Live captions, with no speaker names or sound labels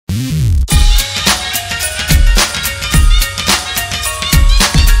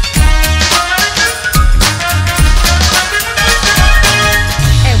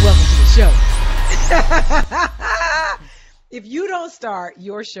If you don't start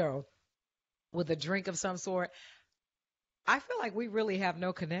your show with a drink of some sort, I feel like we really have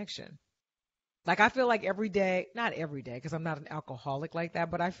no connection. Like, I feel like every day, not every day, because I'm not an alcoholic like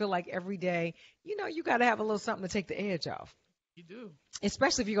that, but I feel like every day, you got to have a little something to take the edge off. You do.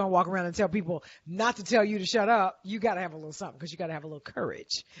 Especially if you're going to walk around and tell people not to tell you to shut up, you got to have a little something because you got to have a little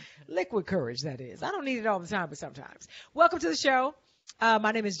courage. Liquid courage, that is. I don't need it all the time, but sometimes. Welcome to the show.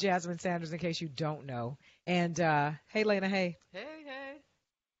 My name is Jasmine Sanders, in case you don't know. And hey, Lena, hey. Hey.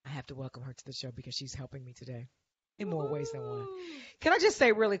 I have to welcome her to the show because she's helping me today in more ways than one. Can I just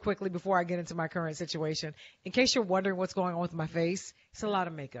say really quickly before I get into my current situation, in case you're wondering what's going on with my face, it's a lot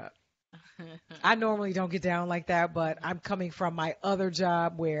of makeup. I normally don't get down like that, but I'm coming from my other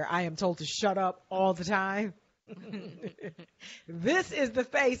job where I am told to shut up all the time. This is the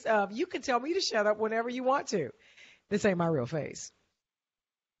face of, you can tell me to shut up whenever you want to. This ain't my real face.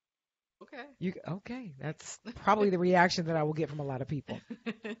 Okay. Okay, that's probably the reaction that I will get from a lot of people.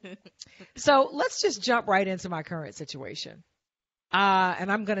 So let's just jump right into my current situation. And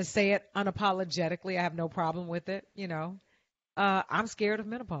I'm going to say it unapologetically. I have no problem with it. I'm scared of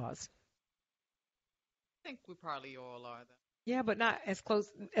menopause. I think we probably all are, though. Yeah, but not as close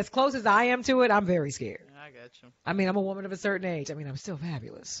as I am to it. I'm very scared. I got you. I mean, I'm a woman of a certain age. I mean, I'm still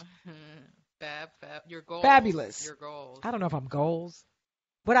fabulous. Fab. Your goals. Fabulous. Your goals. I don't know if I'm goals,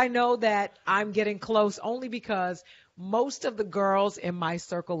 but I know that I'm getting close only because most of the girls in my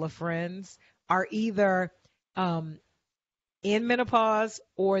circle of friends are either in menopause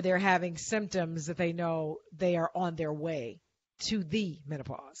or they're having symptoms that they know they are on their way to the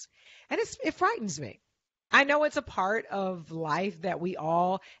menopause. And it frightens me. I know it's a part of life that we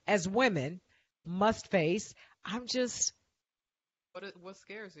all, as women, must face. I'm just... What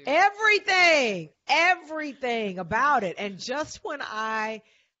scares you? Everything about it. And just when I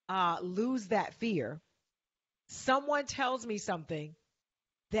lose that fear, someone tells me something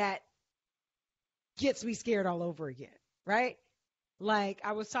that gets me scared all over again, right? Like,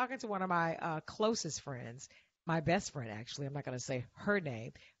 I was talking to one of my closest friends, my best friend, actually. I'm not going to say her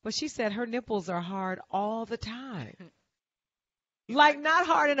name, but she said her nipples are hard all the time. Like, not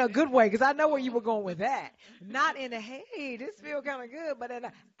hard in a good way, because I know where you were going with that. Not in a, hey, this feels kind of good, but in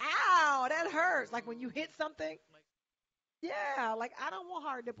a, ow, that hurts. Like when you hit something. Yeah, like I don't want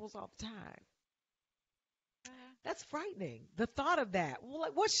hard nipples all the time. That's frightening. The thought of that. Well,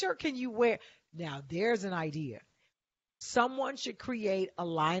 like, what shirt can you wear? Now, there's an idea. Someone should create a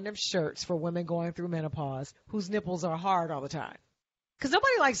line of shirts for women going through menopause whose nipples are hard all the time. Because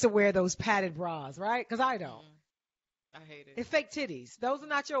nobody likes to wear those padded bras, right? Because I don't. I hate it. It's fake titties. Those are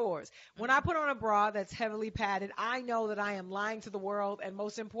not yours. When I put on a bra that's heavily padded, I know that I am lying to the world, and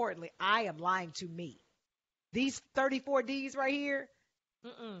most importantly, I am lying to me. These 34Ds right here,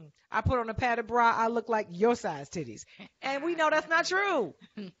 I put on a padded bra, I look like your size titties. And we know that's not true.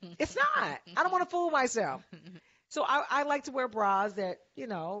 It's not. I don't want to fool myself. So I like to wear bras that,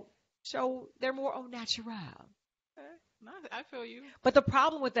 show they're more au natural. I feel you. But the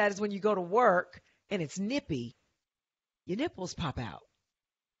problem with that is when you go to work and it's nippy, your nipples pop out.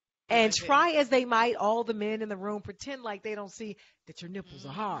 And try as they might, all the men in the room pretend like they don't see that your nipples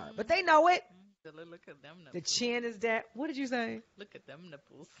are hard. But they know it. Look at them nipples. The chin is down. What did you say? Look at them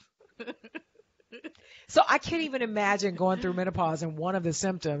nipples. So I can't even imagine going through menopause and one of the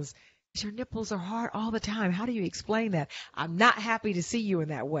symptoms is your nipples are hard all the time. How do you explain that? I'm not happy to see you in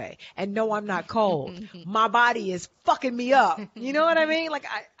that way. And no, I'm not cold. My body is fucking me up. You know what I mean? Like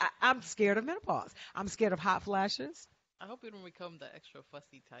I'm scared of menopause. I'm scared of hot flashes. I hope you don't become the extra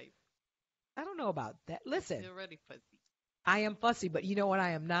fussy type. I don't know about that. Listen. You're already fussy. I am fussy, but you know what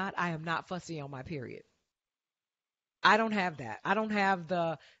I am not? I am not fussy on my period. I don't have that. I don't have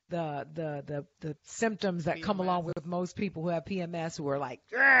the symptoms that come along with most people who have PMS who are like,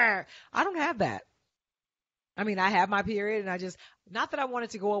 I don't have that. I mean, I have my period, and I just, not that I want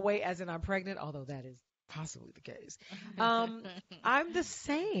it to go away as in I'm pregnant, although that is possibly the case. I'm the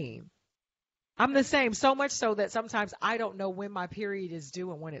same. I'm the same, so much so that sometimes I don't know when my period is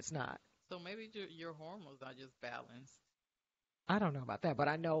due and when it's not. So maybe your hormones are just balanced. I don't know about that, but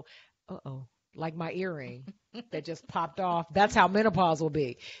I know, like my earring that just popped off. That's how menopause will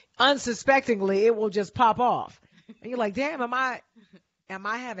be. Unsuspectingly, it will just pop off. And you're like, damn, am I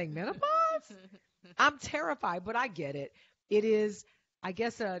having menopause? I'm terrified, but I get it. It is, I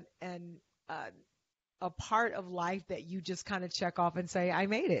guess, a part of life that you just kind of check off and say, I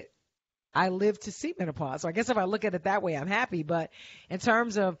made it. I lived to see menopause. So I guess if I look at it that way, I'm happy. But in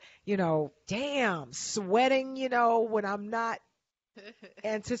terms of, damn, sweating, when I'm not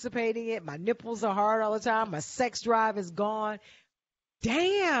anticipating it, my nipples are hard all the time, my sex drive is gone.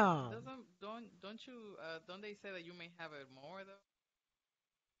 Damn. Don't they say that you may have it more though?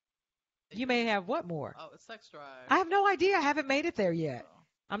 That You you may have what more? Oh, sex drive. I have no idea. I haven't made it there yet. Oh.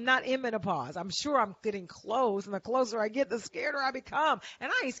 I'm not in menopause. I'm sure I'm getting close, and the closer I get, the scarier I become.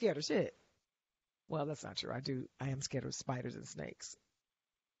 And I ain't scared of shit. Well, that's not true. I am scared of spiders and snakes.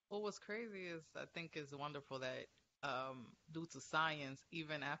 Well, what's crazy is I think it's wonderful that due to science,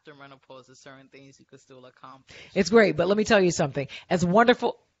 even after menopause, there's certain things you could still accomplish. It's great, but let me tell you something. As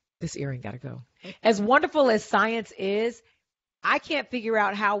wonderful, this earring got to go. As wonderful as science is, I can't figure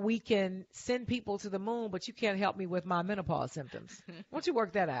out how we can send people to the moon, but you can't help me with my menopause symptoms. Why don't you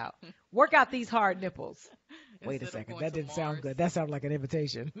work that out? Work out these hard nipples. Wait a Instead of second. going That to didn't sound Mars. good. That sounded like an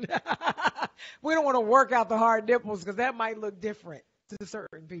invitation. We don't want to work out the hard nipples because that might look different to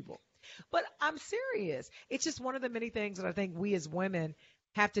certain people. But I'm serious. It's just one of the many things that I think we as women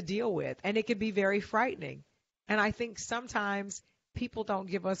have to deal with, and it can be very frightening. And I think sometimes people don't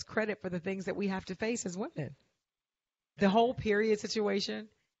give us credit for the things that we have to face as women. The whole period situation,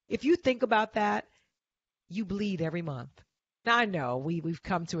 if you think about that, you bleed every month. Now, I know we've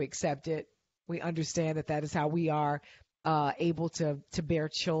come to accept it. We understand that that is how we are able to bear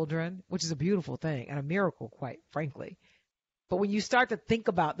children, which is a beautiful thing and a miracle, quite frankly. But when you start to think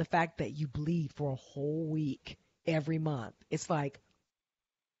about the fact that you bleed for a whole week every month, it's like,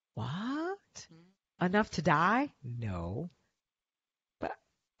 what? Enough to die? No. But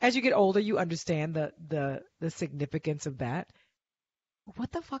as you get older, you understand the significance of that.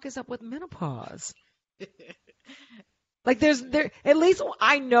 What the fuck is up with menopause? Like there at least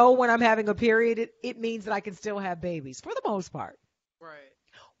I know when I'm having a period, it means that I can still have babies for the most part. Right.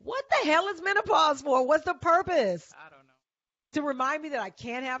 What the hell is menopause for? What's the purpose? I don't know. To remind me that I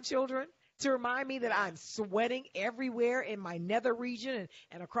can't have children? To remind me that Yeah. I'm sweating everywhere in my nether region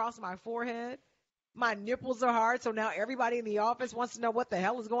and across my forehead? My nipples are hard, so now everybody in the office wants to know what the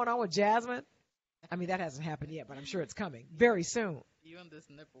hell is going on with Jasmine. I mean, that hasn't happened yet, but I'm sure it's coming very soon. You and this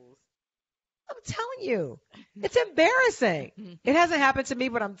nipples. I'm telling you, it's embarrassing. It hasn't happened to me,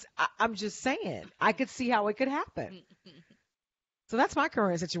 but I'm just saying I could see how it could happen. So that's my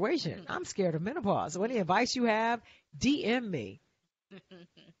current situation. I'm scared of menopause. So any advice you have, DM me.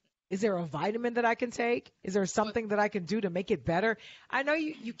 Is there a vitamin that I can take? Is there something that I can do to make it better? I know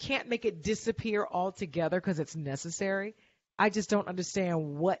you can't make it disappear altogether because it's necessary. I just don't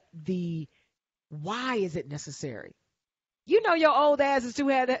understand why is it necessary? You know your old ass is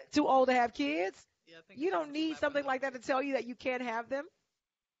too old to have kids. Yeah, I think You that's don't a need slap something in the like that to tell you that you can't have them.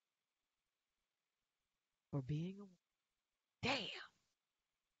 For being a damn.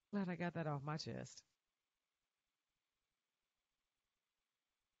 Glad I got that off my chest.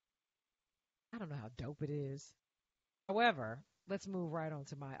 I don't know how dope it is. However, let's move right on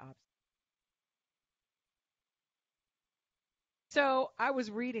to my option. So I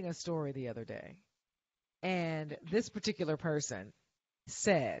was reading a story the other day, and this particular person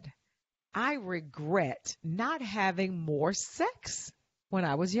said, I regret not having more sex when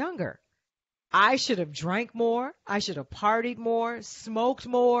I was younger. I should have drank more. I should have partied more, smoked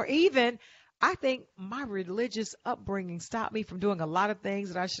more. Even, I think my religious upbringing stopped me from doing a lot of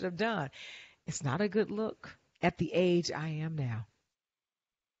things that I should have done. It's not a good look at the age I am now.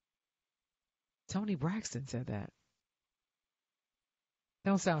 Tony Braxton said that.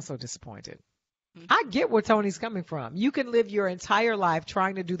 Don't sound so disappointed. I get where Tony's coming from. You can live your entire life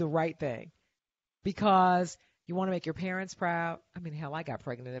trying to do the right thing because you want to make your parents proud. I mean, hell, I got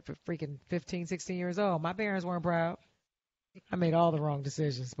pregnant at freaking 15, 16 years old. My parents weren't proud. I made all the wrong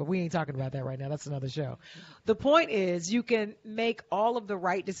decisions, but we ain't talking about that right now. That's another show. The point is you can make all of the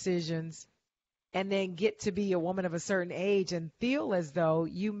right decisions and then get to be a woman of a certain age and feel as though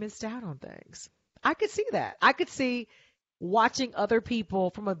you missed out on things. I could see that. I could see watching other people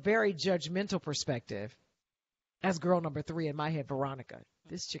from a very judgmental perspective. As girl number 3 in my head, Veronica.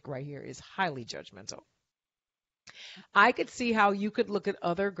 This chick right here is highly judgmental. I could see how you could look at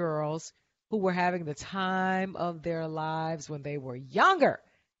other girls who were having the time of their lives when they were younger.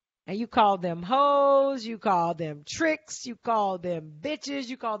 And you called them hoes, you called them tricks, you called them bitches,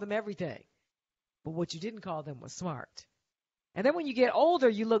 you called them everything. But what you didn't call them was smart. And then when you get older,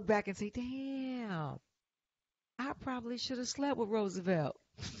 you look back and say, damn, I probably should have slept with Roosevelt.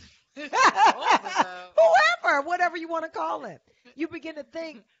 Whoever, whatever you want to call him. You begin to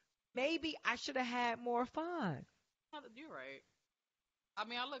think, maybe I should have had more fun. You're right. I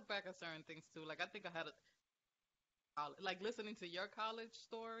mean, I look back at certain things too. Like I think I had like listening to your college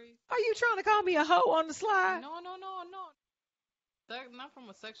story. Are you trying to call me a hoe on the slide? No. Not from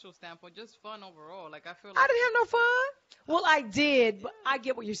a sexual standpoint, just fun overall. Like I feel I like didn't have no fun. Well, I did, but I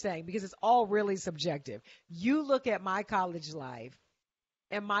get what you're saying because it's all really subjective. You look at my college life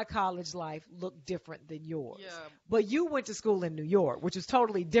and my college life looked different than yours. Yeah. But you went to school in New York, which is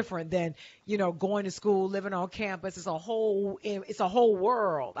totally different than, going to school, living on campus. It's a whole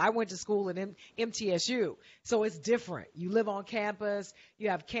world. I went to school in MTSU, so it's different. You live on campus, you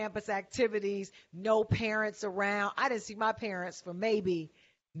have campus activities, no parents around. I didn't see my parents for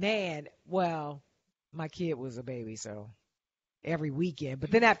my kid was a baby, so every weekend.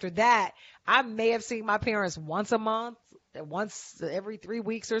 But then after that, I may have seen my parents once a month, once every 3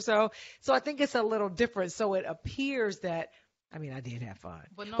 weeks or so. So I think it's a little different. So it appears that, I mean, I did have fun.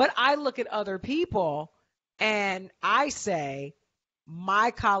 But no. But I look at other people and I say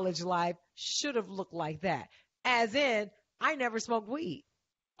my college life should have looked like that. As in, I never smoked weed.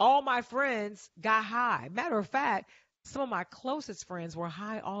 All my friends got high. Matter of fact, some of my closest friends were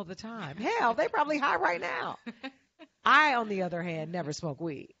high all the time. Hell, they probably high right now. I, on the other hand, never smoked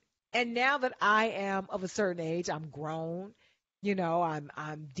weed. And now that I am of a certain age, I'm grown,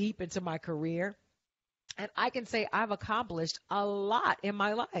 I'm deep into my career, and I can say I've accomplished a lot in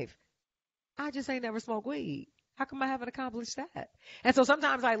my life. I just ain't never smoked weed. How come I haven't accomplished that? And so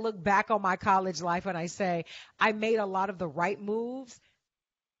sometimes I look back on my college life and I say I made a lot of the right moves,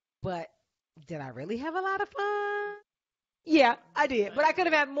 but did I really have a lot of fun? Yeah, I did, but I could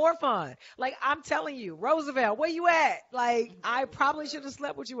have had more fun. Like, I'm telling you, Roosevelt, where you at? Like, I probably should have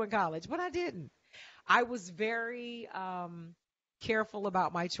slept with you in college, but I didn't. I was very careful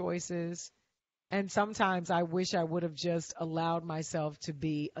about my choices, and sometimes I wish I would have just allowed myself to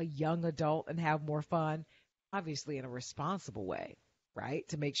be a young adult and have more fun, obviously in a responsible way, right?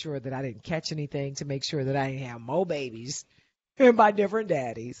 To make sure that I didn't catch anything, to make sure that I didn't have more babies by different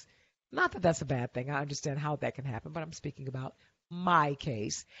daddies. Not that that's a bad thing. I understand how that can happen, but I'm speaking about my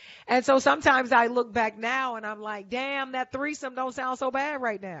case. And so sometimes I look back now and I'm like, damn, that threesome don't sound so bad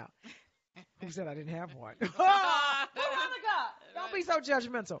right now. Who said I didn't have one? Oh, my God. Don't be so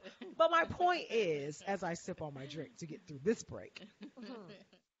judgmental. But my point is, as I sip on my drink to get through this break,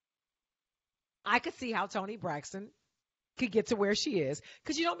 I could see how Toni Braxton could get to where she is,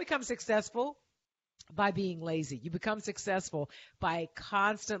 because you don't become successful by being lazy. You become successful by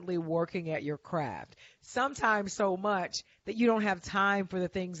constantly working at your craft, sometimes so much that you don't have time for the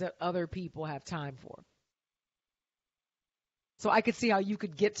things that other people have time for. So I could see how you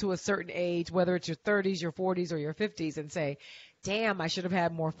could get to a certain age, whether it's your 30s, your 40s, or your 50s, and say, damn, I should have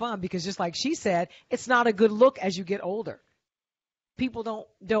had more fun, because just like she said, it's not a good look as you get older. People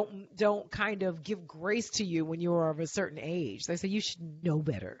don't kind of give grace to you when you're of a certain age. They say you should know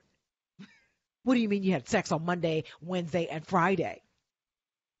better. What do you mean you had sex on Monday, Wednesday, and Friday?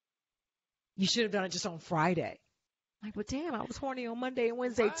 You should have done it just on Friday. Like, but damn, I was horny on Monday and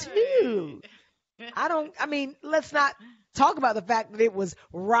Wednesday too. Let's not talk about the fact that it was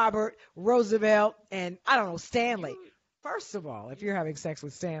Robert, Roosevelt, and Stanley. First of all, if you're having sex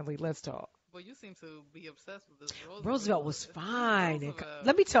with Stanley, let's talk. Well, you seem to be obsessed with this Roosevelt. Roosevelt was fine.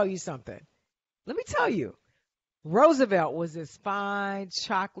 Let me tell you something. Roosevelt was this fine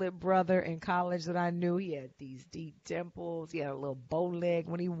chocolate brother in college that I knew. He had these deep dimples. He had a little bow leg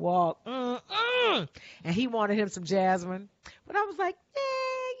when he walked. And he wanted him some Jasmine. But I was like,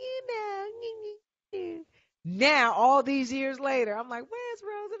 Now, all these years later, I'm like, where's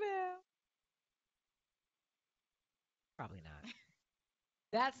Roosevelt? Probably not.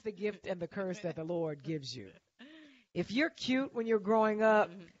 That's the gift and the curse that the Lord gives you. If you're cute when you're growing up,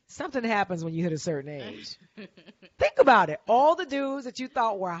 something happens when you hit a certain age. Think about it. All the dudes that you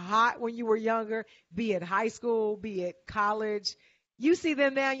thought were hot when you were younger, be it high school, be it college, you see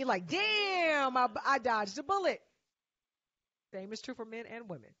them now and you're like, damn, I dodged a bullet. Same is true for men and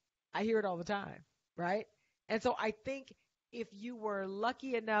women. I hear it all the time, right? And so I think if you were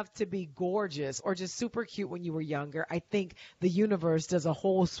lucky enough to be gorgeous or just super cute when you were younger, I think the universe does a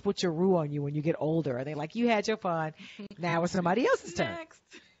whole switcheroo on you when you get older. And they're like, you had your fun. Now it's somebody else's turn. Next.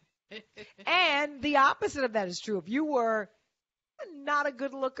 And the opposite of that is true. If you were not a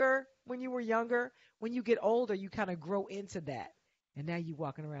good looker when you were younger, when you get older, you kind of grow into that. And now you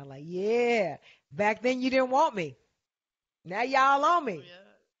walking around like, yeah, back then you didn't want me. Now y'all on me. Yeah.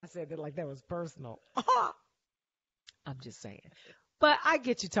 I said that like that was personal. I'm just saying. But I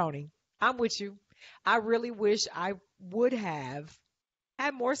get you, Toni. I'm with you. I really wish I would have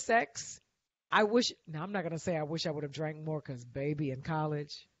had more sex. I'm not going to say I wish I would have drank more, because baby, in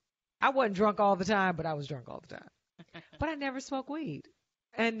college, I wasn't drunk all the time, but I was drunk all the time. But I never smoked weed.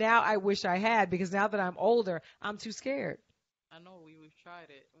 And now I wish I had, because now that I'm older, I'm too scared. I know we've tried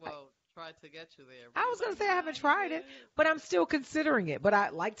it. Well, tried to get you there. I was going to say I haven't tried it, but I'm still considering it.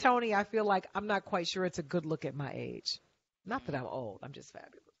 But like Toni, I feel like I'm not quite sure it's a good look at my age. Not that I'm old. I'm just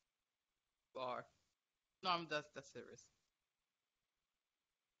fabulous. No, that's serious.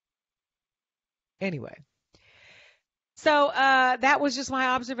 Anyway, so that was just my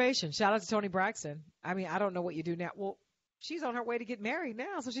observation. Shout out to Tony Braxton. I mean, I don't know what you do now. Well, she's on her way to get married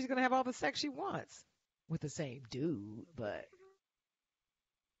now, so she's gonna have all the sex she wants with the same dude. But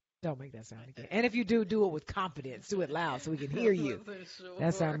don't make that sound again. And if you do, do it with confidence. Do it loud so we can hear you. Wasn't sure.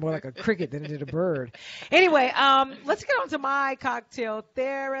 That sounded more like a cricket than it did a bird. Anyway, let's get on to my cocktail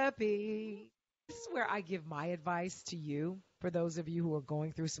therapy. This is where I give my advice to you. For those of you who are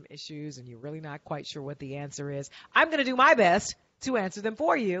going through some issues and you're really not quite sure what the answer is, I'm going to do my best to answer them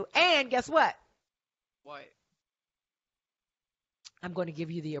for you. And guess what? What? I'm going to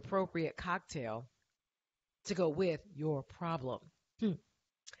give you the appropriate cocktail to go with your problem.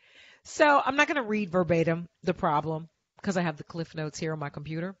 So I'm not going to read verbatim the problem because I have the Cliff Notes here on my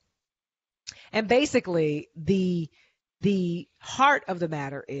computer. And basically, the heart of the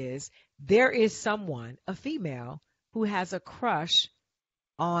matter is there is someone, a female, who has a crush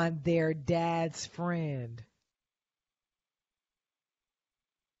on their dad's friend.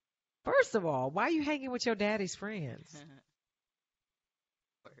 First of all, why are you hanging with your daddy's friends?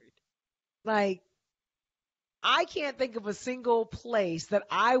 Word. Like, I can't think of a single place that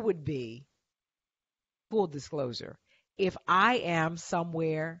I would be, full disclosure, if I am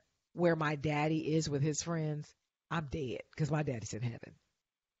somewhere where my daddy is with his friends, I'm dead because my daddy's in heaven.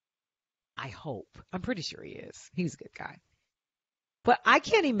 I hope. I'm pretty sure he is. He's a good guy. But I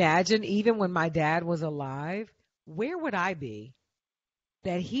can't imagine, even when my dad was alive, where would I be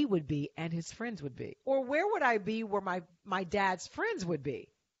that he would be and his friends would be? Or where would I be where my dad's friends would be?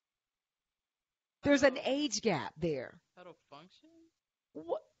 There's an age gap there. At a function?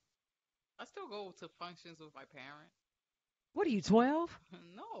 What? I still go to functions with my parents. What are you, 12?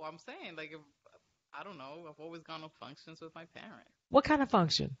 No, I'm saying, like, if I don't know, I've always gone to functions with my parents. What kind of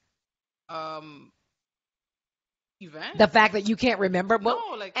function? Event? The fact that you can't remember? No,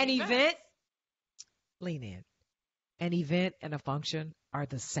 Well, like an events. event? Lean in. An event and a function are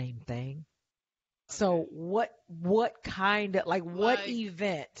the same thing. So Okay. what kind of, like, what Like-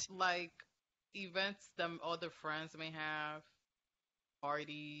 event? Like events that other friends may have,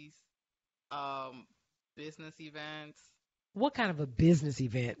 parties, business events. What kind of a business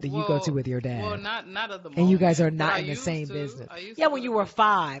event do you go to with your dad? Well, not at the moment. And you guys are but not I in the used same to. business. I used Yeah, to when go you to were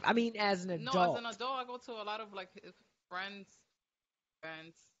 5. I mean, as an No, adult. as an adult, I go to a lot of like friends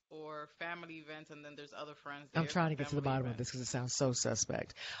events or family events, and then there's other friends there. I'm trying to get to the family bottom of this events. because it sounds so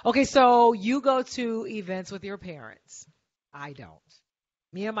suspect. Okay, so you go to events with your parents. I don't.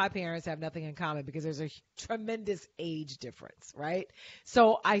 Me and my parents have nothing in common because there's a tremendous age difference, right?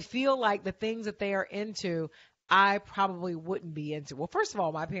 So I feel like the things that they are into, I probably wouldn't be into. Well, first of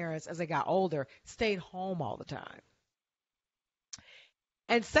all, my parents, as they got older, stayed home all the time.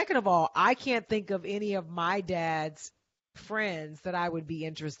 And second of all, I can't think of any of my dad's friends that I would be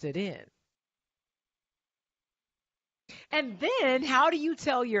interested in. And then how do you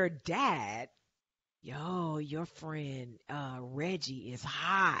tell your dad, yo, your friend Reggie is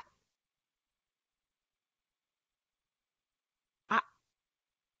hot? I,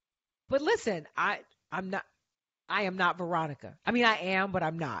 but listen, I am not Veronica. I mean, I am, but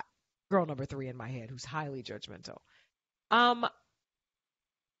I'm not. Girl number 3 in my head who's highly judgmental. Um,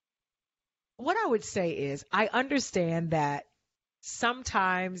 what I would say is I understand that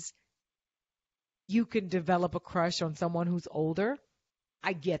sometimes you can develop a crush on someone who's older.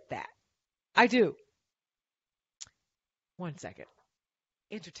 I get that. I do. One second.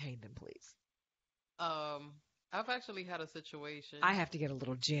 Entertain them, please. I've actually had a situation I have to get a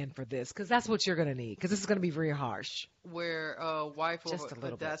little gin for this because that's what you're going to need because this is going to be very harsh. where a wife of Just a a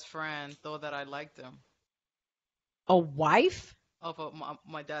little bit. dad's friend thought that I liked him. A wife?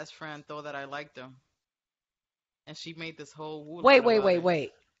 My dad's friend thought that I liked him, and she made this whole Wait, about it.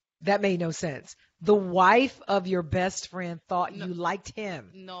 wait. That made no sense. The wife of your best friend thought No. you liked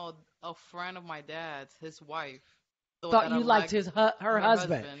him. No, a friend of my dad's, his wife, Thought that you I liked her her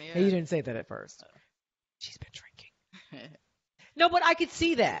husband. husband, And you yeah. didn't say that at first. She's been drinking. No, but I could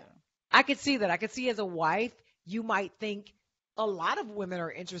see that. I could see that. I could see as a wife, you might think a lot of women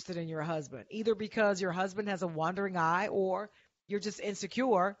are interested in your husband, either because your husband has a wandering eye or you're just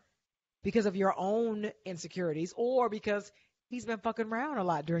insecure because of your own insecurities or because he's been fucking around a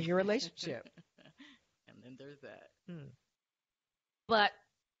lot during your relationship. And then there's that. But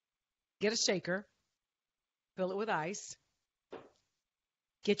get a shaker, fill it with ice,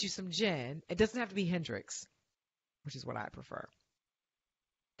 get you some gin. It doesn't have to be Hendrix, which is what I prefer.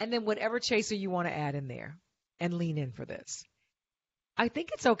 And then whatever chaser you want to add in there and lean in for this. I think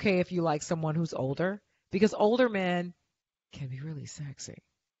it's okay if you like someone who's older because older men can be really sexy.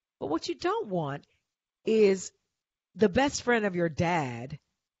 But what you don't want is the best friend of your dad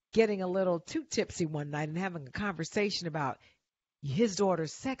getting a little too tipsy one night and having a conversation about his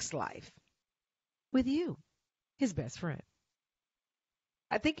daughter's sex life with you, his best friend.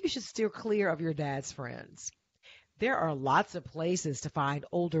 I think you should steer clear of your dad's friends. There are lots of places to find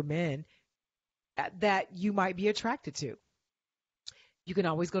older men that you might be attracted to. You can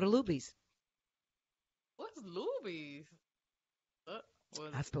always go to Luby's. What's Luby's? Well,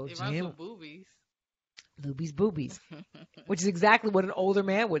 I suppose it rhymes Jim. with boobies. Luby's boobies, which is exactly what an older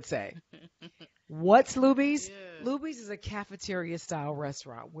man would say. What's Luby's? Yeah. Luby's is a cafeteria-style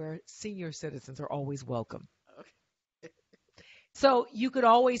restaurant where senior citizens are always welcome. Okay. So you could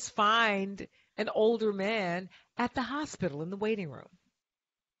always find an older man at the hospital in the waiting room.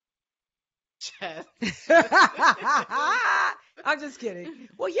 I'm just kidding.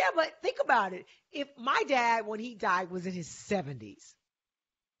 Well, yeah, but think about it. If my dad, when he died, was in his 70s.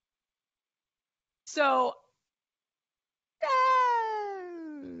 So,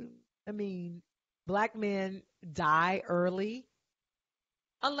 I mean, black men die early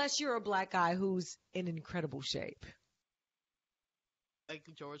unless you're a black guy who's in incredible shape. Like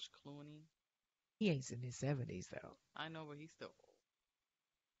George Clooney. He ain't in his 70s, though. I know, but he's still old.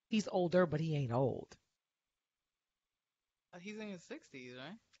 He's older, but he ain't old. He's in his 60s,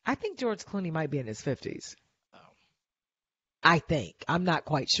 right? I think George Clooney might be in his 50s. Oh. I think. I'm not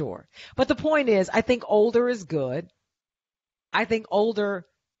quite sure. But the point is, I think older is good. I think older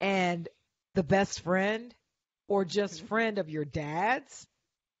and the best friend or just friend of your dad's.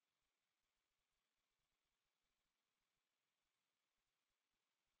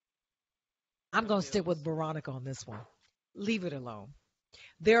 I'm going to stick with Veronica on this one. Leave it alone.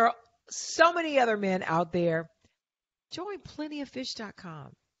 There are so many other men out there. Join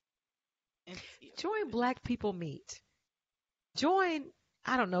plentyoffish.com. Join Black People Meet. Join,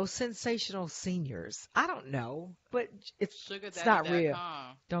 I don't know, sensational seniors. I don't know, but it's not real.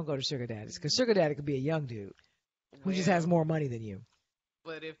 Don't go to Sugar Daddies because Sugar Daddy could be a young dude who just has more money than you.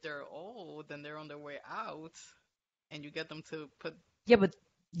 But if they're old and they're on their way out and you get them to put... Yeah, but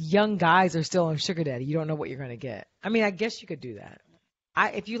young guys are still on Sugar Daddy. You don't know what you're going to get. I mean, I guess you could do that.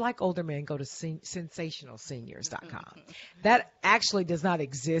 If you like older men, go to sensationalseniors.com. That actually does not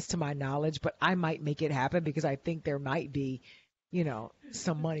exist to my knowledge, but I might make it happen because I think there might be,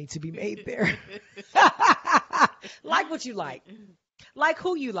 some money to be made there. Like what you like. Like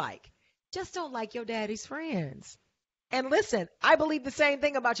who you like. Just don't like your daddy's friends. And listen, I believe the same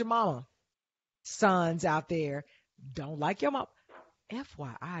thing about your mama. Sons out there don't like your mom.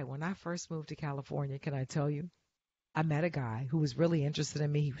 FYI, when I first moved to California, can I tell you? I met a guy who was really interested in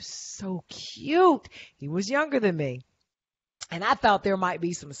me. He was so cute. He was younger than me. And I thought there might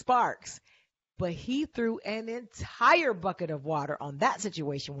be some sparks. But he threw an entire bucket of water on that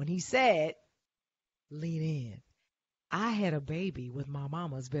situation when he said, lean in. I had a baby with my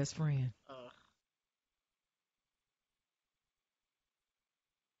mama's best friend.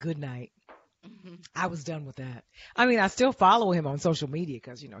 Good night. I was done with that. I mean, I still follow him on social media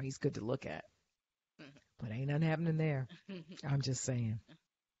because, he's good to look at. But ain't nothing happening there. I'm just saying.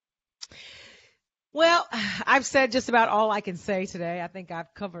 Well, I've said just about all I can say today. I think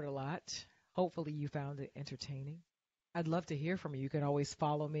I've covered a lot. Hopefully you found it entertaining. I'd love to hear from you. You can always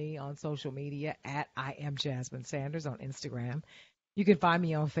follow me on social media at I am Jasmine Sanders on Instagram. You can find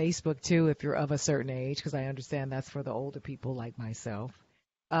me on Facebook, too, if you're of a certain age, because I understand that's for the older people like myself.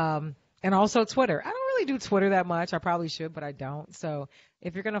 And also Twitter. I don't really do Twitter that much. I probably should, but I don't. So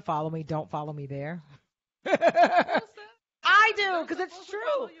if you're going to follow me, don't follow me there. I do, because it's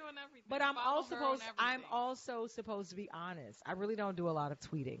true. But I'm also supposed to be honest. I really don't do a lot of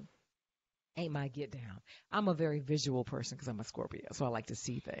tweeting. Ain't my get down. I'm a very visual person because I'm a Scorpio, so I like to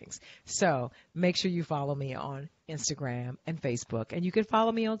see things. So make sure you follow me on Instagram and Facebook, and you can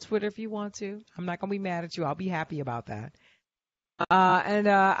follow me on Twitter if you want to. I'm not going to be mad at you. I'll be happy about that. And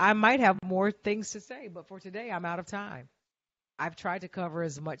I might have more things to say, but for today, I'm out of time. I've tried to cover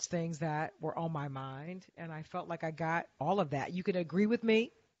as much things that were on my mind, and I felt like I got all of that. You could agree with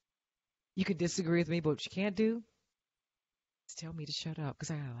me. You could disagree with me, but what you can't do is tell me to shut up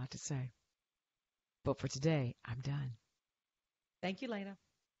because I got a lot to say. But for today, I'm done. Thank you, Lena.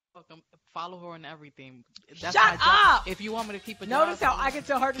 Welcome. Follow her on everything. Shut up! If you want me to keep a Notice how I can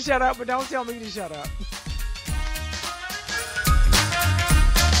tell her to shut up, but don't tell me to shut up.